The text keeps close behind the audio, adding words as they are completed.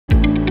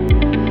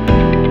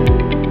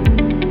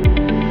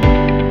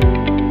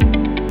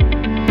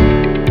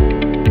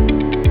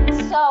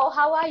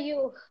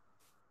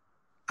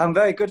I'm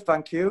very good,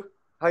 thank you.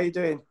 How are you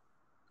doing?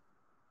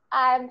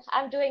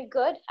 I'm doing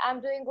good.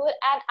 I'm doing good,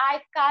 and I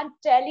can't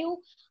tell you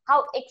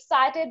how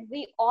excited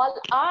we all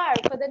are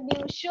for the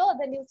new show,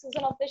 the new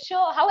season of the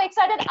show. How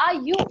excited are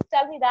you?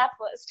 Tell me that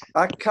first.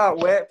 I can't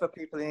wait for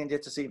people in India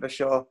to see the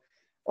show.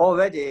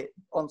 Already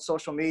on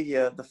social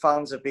media, the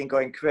fans have been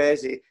going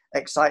crazy,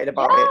 excited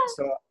about it. Yeah,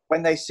 So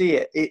when they see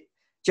it, it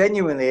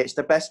genuinely, it's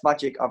the best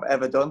magic I've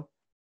ever done.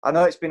 I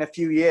know it's been a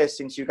few years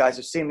since you guys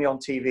have seen me on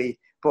TV,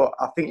 but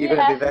I think you're going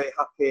to be yeah. very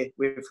happy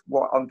with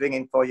what I'm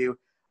bringing for you.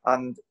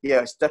 And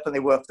yeah, it's definitely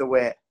worth the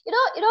wait.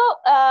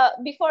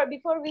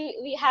 Before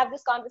we have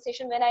this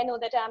conversation, when I know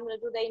that I'm going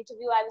to do the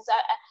interview,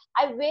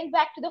 I went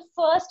back to the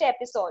first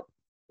episode.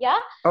 Yeah,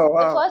 Oh, the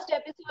wow. first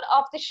episode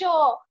of the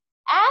show,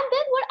 and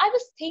then what I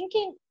was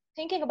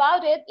thinking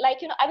about it, like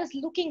I was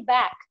looking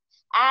back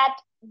at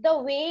the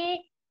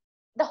way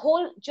the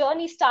whole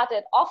journey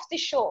started of the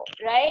show,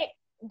 right?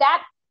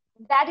 that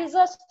that is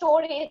a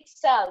story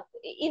itself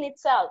in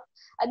itself.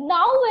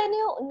 Now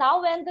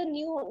when the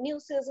new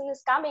season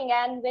is coming,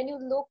 and when you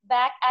look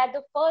back at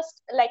the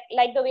first, like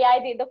the way I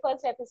did the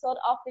first episode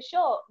of the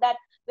show that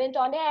went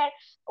on air,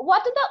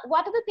 what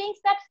are the things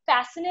that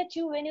fascinate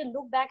you when you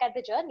look back at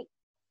the journey?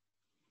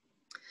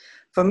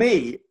 For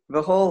me,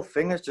 the whole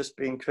thing has just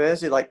been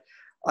crazy. Like,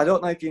 I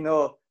don't know if you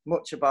know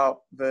much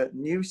about the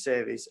new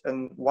series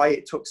and why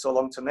it took so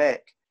long to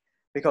make,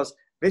 because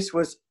this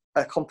was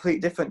a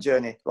complete different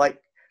journey. Like,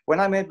 when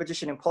I made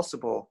Magician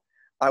Impossible,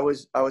 I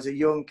was a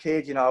young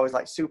kid. I was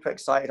like super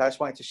excited. I just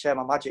wanted to share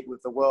my magic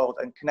with the world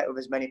and connect with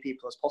as many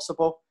people as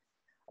possible.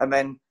 And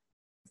then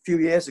a few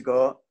years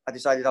ago, I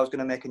decided I was going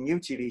to make a new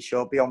TV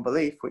show, Beyond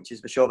Belief, which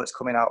is the show that's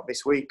coming out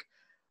this week.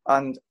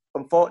 And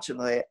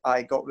unfortunately,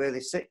 I got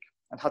really sick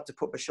and had to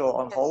put the show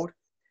on Yes. hold.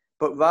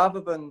 But rather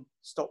than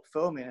stop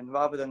filming and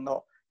rather than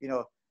not,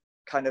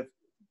 kind of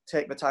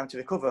take the time to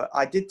recover,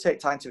 I did take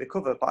time to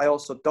recover, but I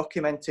also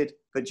documented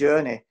the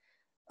journey.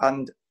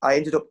 And I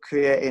ended up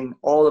creating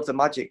all of the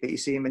magic that you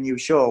see in the new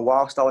show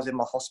whilst I was in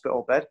my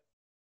hospital bed.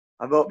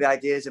 I wrote the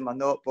ideas in my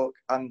notebook,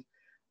 and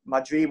my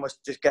dream was to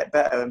just get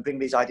better and bring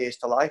these ideas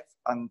to life.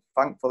 And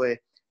thankfully,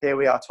 here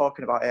we are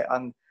talking about it.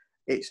 And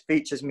it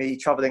features me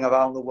traveling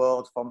around the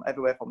world, from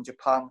everywhere from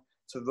Japan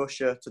to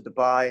Russia to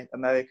Dubai,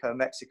 America,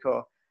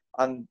 Mexico.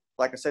 And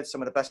like I said,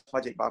 some of the best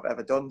magic I've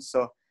ever done.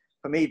 So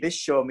for me, this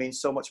show means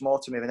so much more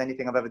to me than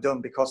anything I've ever done,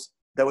 because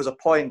there was a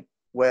point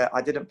where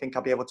I didn't think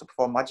I'd be able to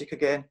perform magic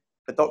again.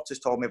 The doctors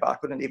told me that I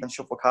couldn't even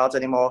shuffle cards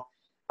anymore.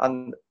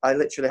 And I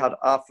literally had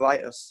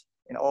arthritis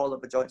in all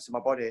of the joints of my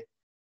body.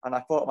 And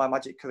I thought my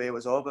magic career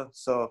was over.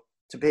 So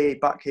to be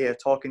back here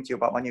talking to you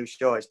about my new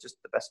show is just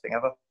the best thing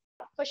ever.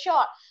 For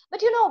sure.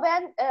 But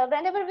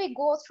whenever we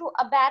go through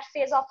a bad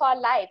phase of our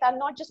life, I'm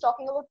not just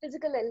talking about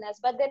physical illness,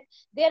 but then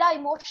there are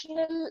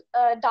emotional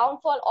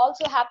downfall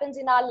also happens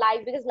in our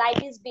life, because life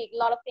is big, a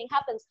lot of things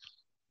happens.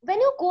 When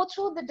you go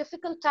through the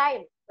difficult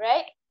time,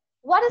 right?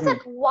 What is Hmm.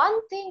 that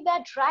one thing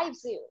that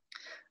drives you?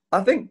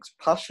 I think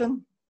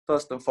passion,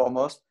 first and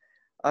foremost.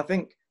 I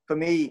think for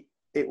me,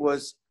 it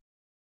was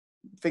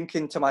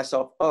thinking to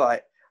myself, all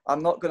right,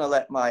 I'm not going to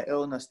let my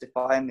illness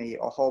define me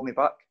or hold me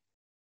back.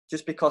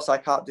 Just because I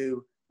can't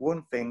do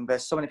one thing,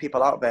 there's so many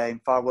people out there in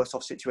far worse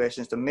off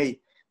situations than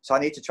me. So I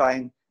need to try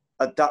and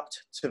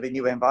adapt to the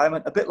new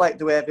environment, a bit like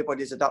the way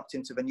everybody's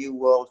adapting to the new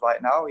world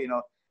right now.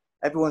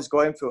 Everyone's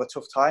going through a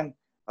tough time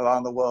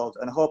around the world,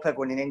 and I hope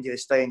everyone in India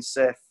is staying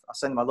safe. I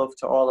send my love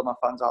to all of my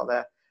fans out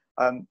there.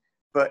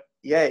 But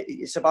yeah,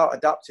 it's about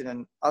adapting.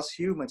 And as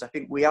humans, I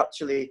think we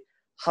actually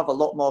have a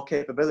lot more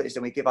capabilities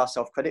than we give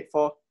ourselves credit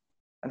for.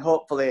 And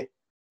hopefully,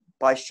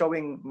 by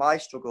showing my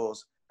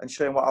struggles and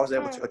showing what I was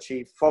able Hmm. to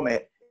achieve from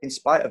it, in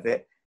spite of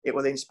it, it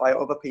will inspire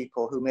other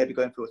people who may be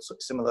going through a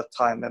similar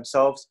time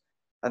themselves.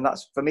 And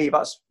that's, for me,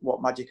 that's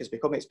what magic has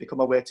become. It's become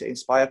a way to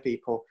inspire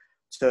people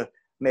to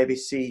maybe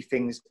see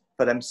things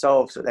for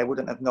themselves that they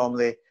wouldn't have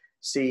normally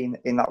seen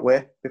in that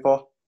way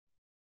before.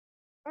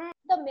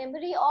 The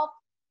memory of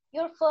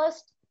your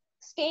first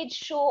stage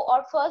show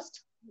or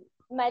first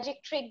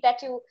magic trick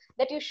that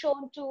you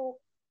shown to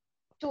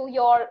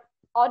your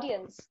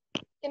audience.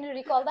 Can you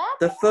recall that?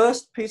 The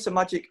first piece of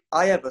magic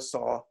I ever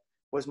saw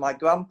was my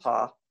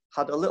grandpa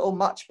had a little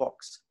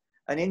matchbox,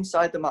 and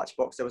inside the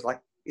matchbox there was like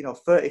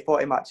 30,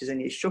 40 matches, and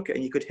he shook it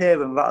and you could hear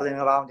them rattling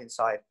around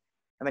inside.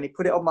 And then he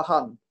put it on my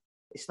hand,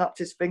 he snapped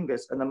his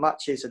fingers, and the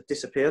matches had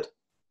disappeared.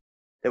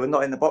 They were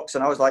not in the box.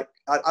 And I was like,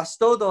 I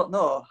still don't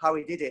know how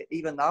he did it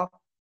even now.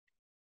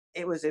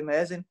 It was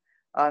amazing.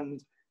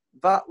 And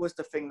that was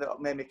the thing that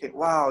made me think,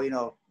 wow,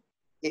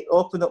 it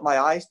opened up my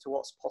eyes to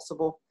what's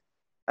possible.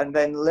 And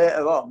then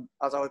later on,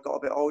 as I got a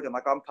bit older,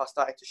 my grandpa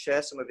started to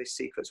share some of his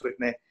secrets with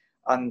me,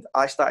 and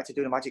I started to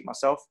do the magic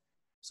myself.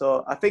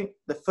 So I think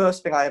the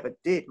first thing I ever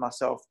did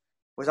myself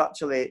was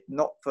actually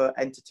not for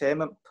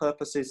entertainment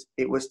purposes.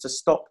 It was to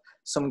stop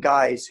some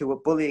guys who were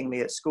bullying me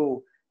at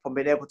school from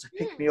being able to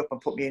pick me up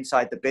and put me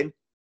inside the bin.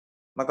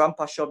 My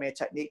grandpa showed me a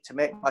technique to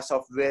make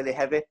myself really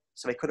heavy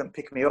so they couldn't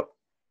pick me up.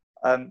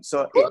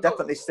 So it Cool.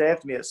 definitely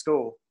saved me at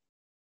school.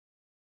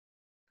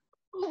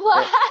 It,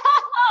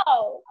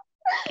 Wow.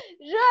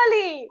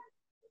 Really?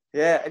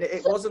 Yeah, and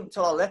it wasn't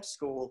until I left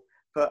school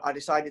that I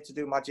decided to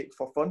do magic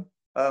for fun.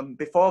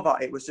 Before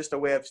that, it was just a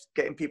way of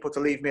getting people to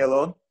leave me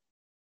alone.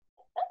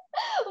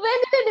 When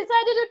did you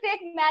decided to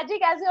take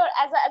magic as your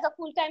as a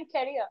full-time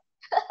career?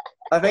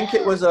 I think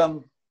it was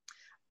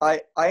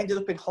I ended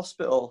up in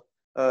hospital.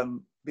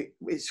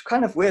 It's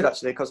kind of weird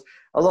actually, because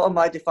a lot of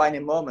my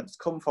defining moments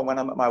come from when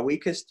I'm at my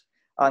weakest.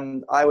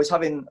 And I was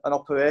having an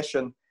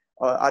operation.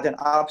 I had an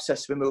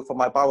abscess removed from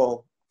my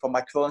bowel from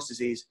my Crohn's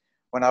disease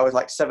when I was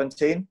like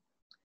 17.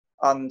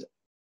 And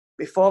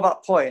before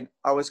that point,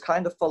 I was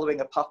kind of following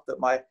a path that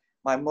my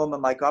mum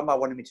and my grandma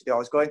wanted me to do. I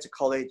was going to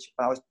college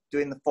and I was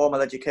doing the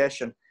formal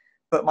education,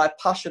 but my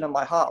passion and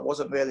my heart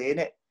wasn't really in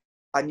it.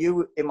 I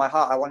knew in my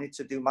heart I wanted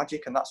to do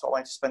magic, and that's what I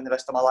wanted to spend the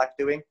rest of my life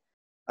doing.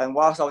 And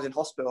whilst I was in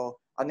hospital,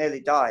 I nearly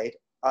died,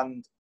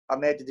 and I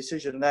made the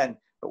decision then,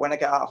 but when I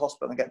get out of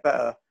hospital and get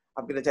better,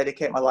 I'm going to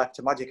dedicate my life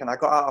to magic. And I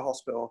got out of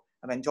hospital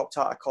and then dropped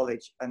out of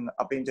college, and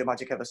I've been doing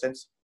magic ever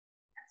since.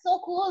 So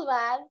cool,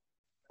 man.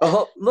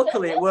 Oh,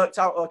 luckily it worked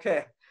out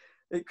okay.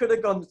 It could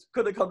have gone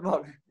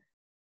wrong.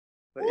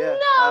 But yeah.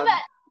 No,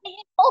 but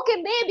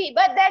okay, maybe,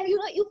 but then you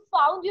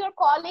found your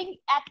calling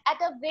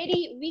at a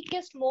very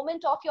weakest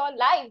moment of your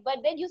life. But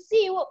then you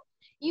see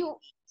you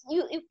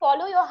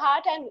follow your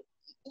heart, and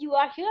you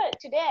are here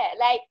today.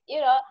 Like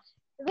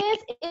this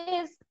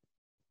is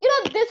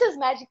this is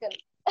magical.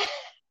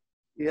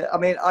 Yeah, I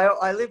mean,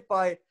 I live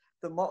by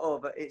the motto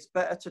that it's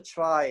better to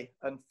try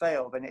and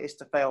fail than it is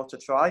to fail to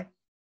try.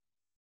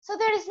 So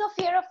there is no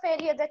fear of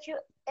failure that you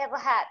ever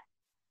had?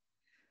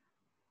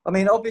 I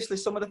mean, obviously,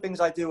 some of the things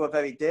I do are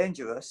very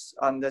dangerous,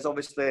 and there's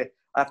obviously,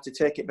 I have to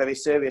take it very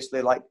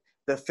seriously. Like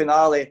the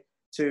finale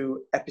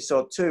to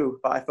episode 2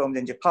 that I filmed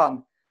in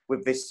Japan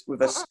with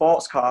a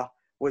sports car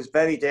was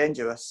very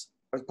dangerous.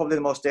 It was probably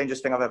the most dangerous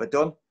thing I've ever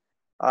done.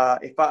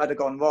 If that had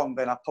gone wrong,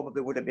 then I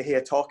probably wouldn't be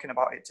here talking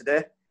about it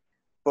today.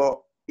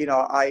 But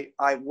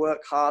I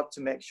work hard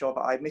to make sure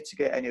that I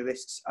mitigate any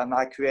risks, and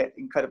I create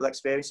incredible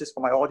experiences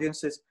for my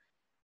audiences.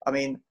 I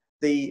mean,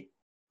 the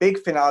big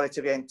finale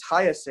to the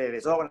entire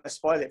series, I don't want to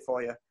spoil it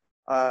for you,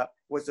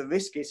 was the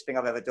riskiest thing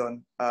I've ever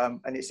done.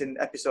 And it's in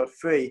episode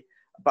 3.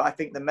 But I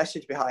think the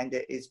message behind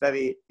it is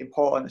very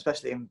important,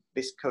 especially in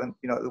this current,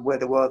 where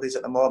the world is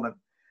at the moment.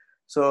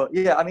 So,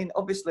 yeah, I mean,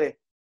 obviously,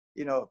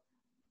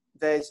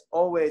 there's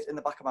always in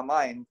the back of my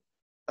mind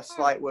a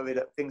slight worry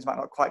that things might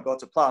not quite go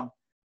to plan.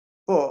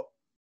 But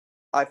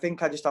I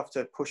think I just have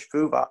to push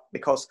through that,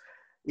 because,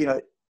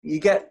 you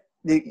get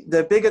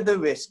the bigger the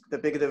risk, the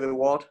bigger the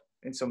reward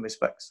in some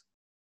respects.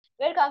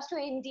 When it comes to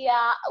India,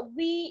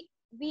 we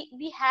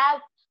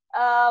have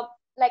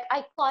like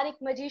iconic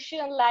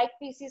magician like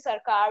PC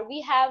Sarkar.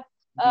 We have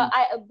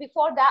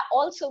before that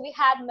also we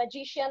had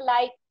magician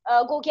like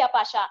Gogia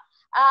Pasha.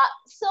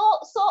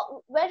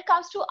 So when it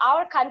comes to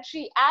our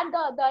country and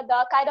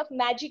the kind of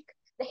magic,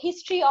 the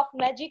history of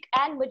magic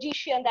and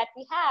magician that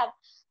we have,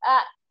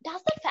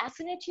 does that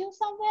fascinate you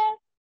somewhere?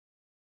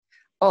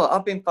 Oh,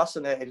 I've been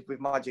fascinated with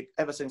magic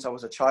ever since I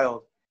was a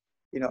child.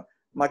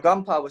 My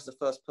grandpa was the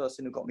first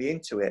person who got me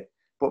into it.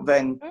 But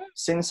then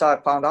since I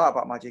found out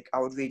about magic, I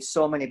would read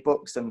so many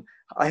books, and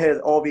I heard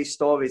all these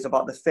stories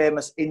about the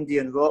famous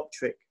Indian rope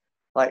trick.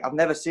 Like, I've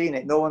never seen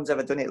it. No one's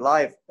ever done it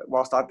live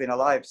whilst I've been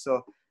alive.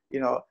 So,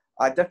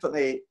 I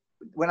definitely,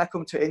 when I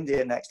come to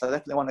India next, I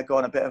definitely want to go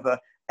on a bit of an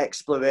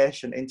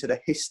exploration into the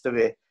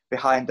history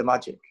behind the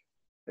magic.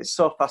 It's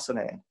so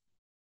fascinating.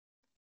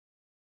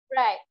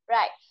 Right.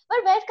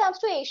 But when it comes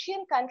to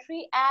Asian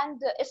country and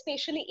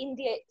especially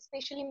India,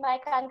 especially my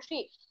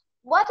country,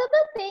 what are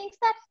the things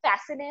that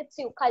fascinates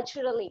you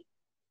culturally?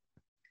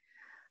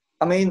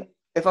 I mean,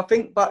 if I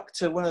think back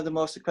to one of the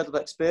most incredible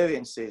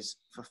experiences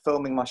for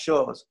filming my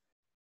shows,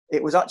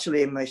 it was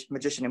actually in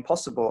Magician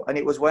Impossible. And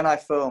it was when I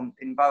filmed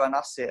in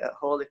Varanasi at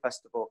Holi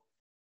Festival.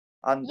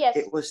 And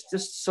it was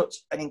just such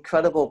an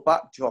incredible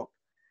backdrop.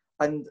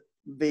 And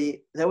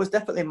there was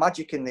definitely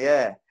magic in the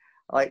air.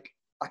 Like,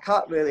 I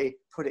can't really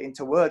put it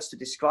into words to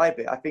describe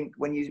it. I think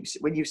when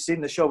you've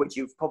seen the show, which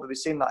you've probably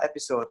seen that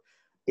episode,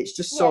 it's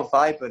just so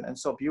vibrant and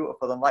so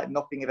beautiful and like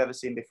nothing you've ever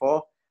seen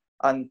before.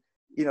 And,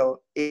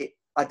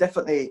 I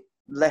definitely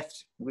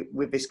left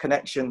with this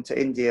connection to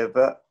India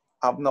that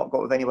I've not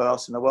got with anywhere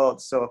else in the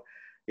world. So,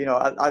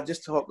 I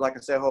just hope, like I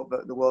say, I hope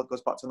that the world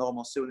goes back to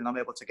normal soon and I'm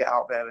able to get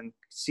out there and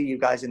see you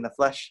guys in the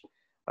flesh,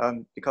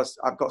 because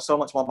I've got so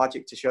much more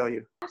magic to show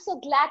you. I'm so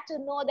glad to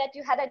know that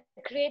you had a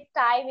great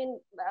time in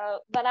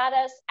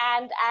Banaras,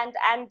 and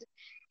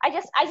I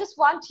just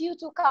want you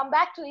to come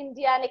back to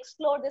India and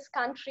explore this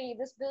country,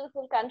 this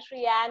beautiful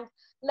country, and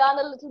learn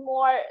a little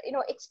more,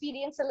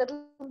 experience a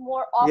little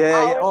more of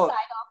our side of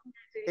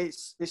magic.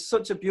 It's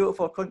such a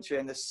beautiful country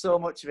and there's so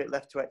much of it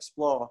left to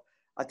explore.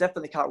 I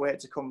definitely can't wait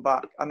to come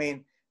back. I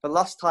mean, the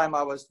last time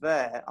I was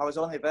there, I was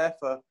only there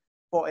for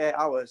 48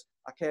 hours.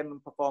 I came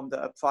and performed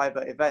at a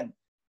private event,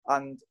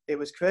 and it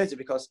was crazy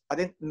because I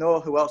didn't know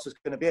who else was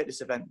going to be at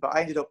this event, but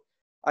I ended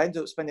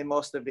up spending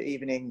most of the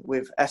evening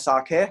with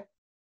SRK,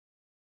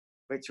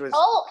 which was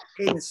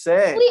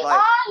insane. We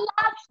all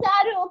love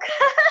Shah Rukh.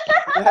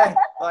 Yeah,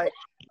 like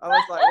I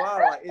was like, wow,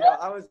 like, you know,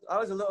 I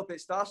was a little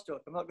bit starstruck.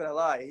 I'm not gonna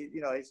lie.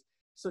 You know, he's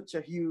such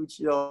a huge,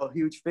 you know,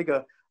 huge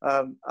figure.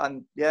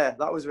 And yeah,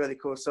 that was really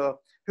cool. So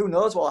who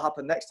knows what will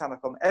happen next time I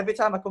come? Every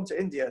time I come to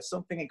India,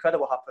 something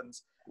incredible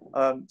happens.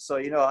 So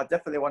you know, I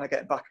definitely want to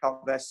get back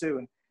out there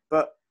soon.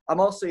 But I'm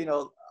also, you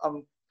know,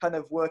 I'm kind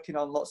of working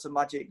on lots of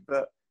magic,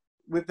 but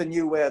with the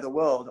new way of the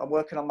world, I'm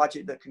working on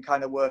magic that can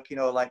kind of work, you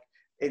know, like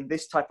in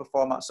this type of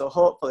format. So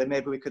hopefully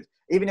maybe we could,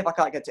 even if I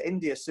can't get to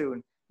India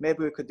soon,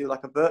 maybe we could do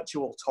like a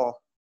virtual tour.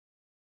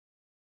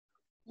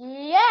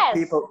 Yes,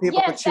 People could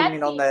yes, tune that's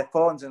in on it. their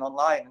phones and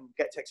online and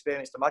get to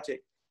experience the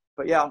magic.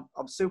 But yeah,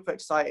 I'm super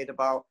excited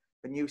about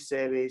the new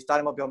series,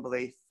 Dynamo Beyond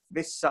Belief,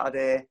 this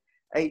Saturday,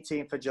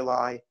 18th of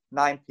July,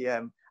 9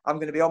 p.m. I'm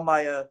going to be on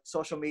my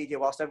social media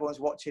whilst everyone's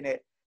watching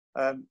it,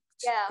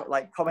 Yeah.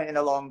 like commenting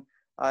along.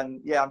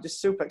 And yeah, I'm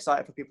just super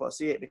excited for people to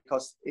see it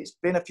because it's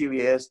been a few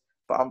years,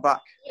 but I'm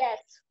back. Yes.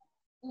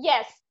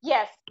 Yes,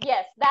 yes,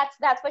 yes.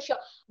 That's for sure.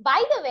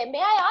 By the way, may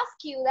I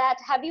ask you that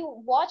have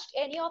you watched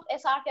any of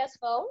SRK's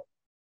film?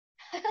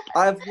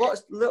 I've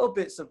watched little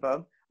bits of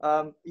them.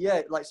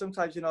 Yeah, like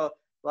sometimes, you know,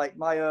 like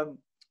my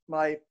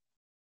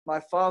my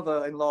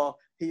father-in-law,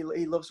 he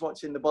loves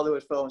watching the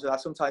Bollywood films, and I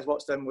sometimes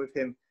watch them with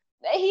him.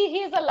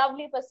 He's a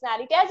lovely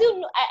personality. As you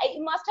know,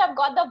 you must have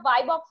got the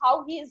vibe of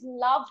how he is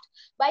loved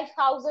by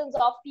thousands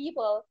of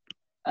people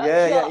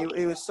Yeah, here.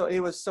 yeah, he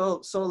was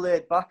so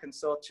laid back and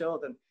so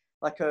chilled, and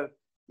like a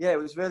yeah, it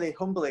was really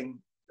humbling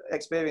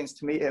experience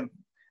to meet him.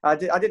 I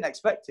didn't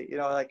expect it, you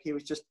know, like he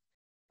was just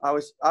I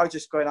was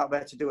just going out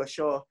there to do a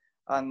show,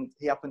 and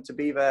he happened to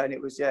be there, and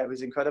it was yeah, it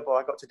was incredible.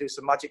 I got to do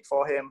some magic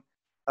for him.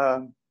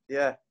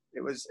 Yeah,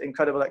 it was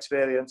incredible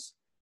experience.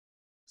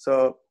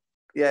 So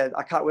yeah,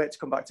 I can't wait to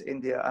come back to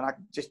India, and I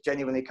just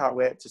genuinely can't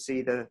wait to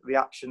see the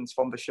reactions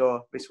from the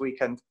show this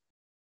weekend.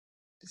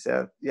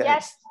 So yeah,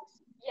 Yes,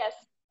 yes.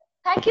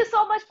 Thank you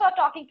so much for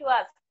talking to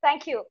us.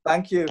 Thank you.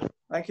 thank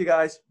you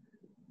guys.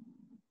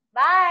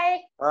 Bye.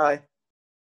 Bye.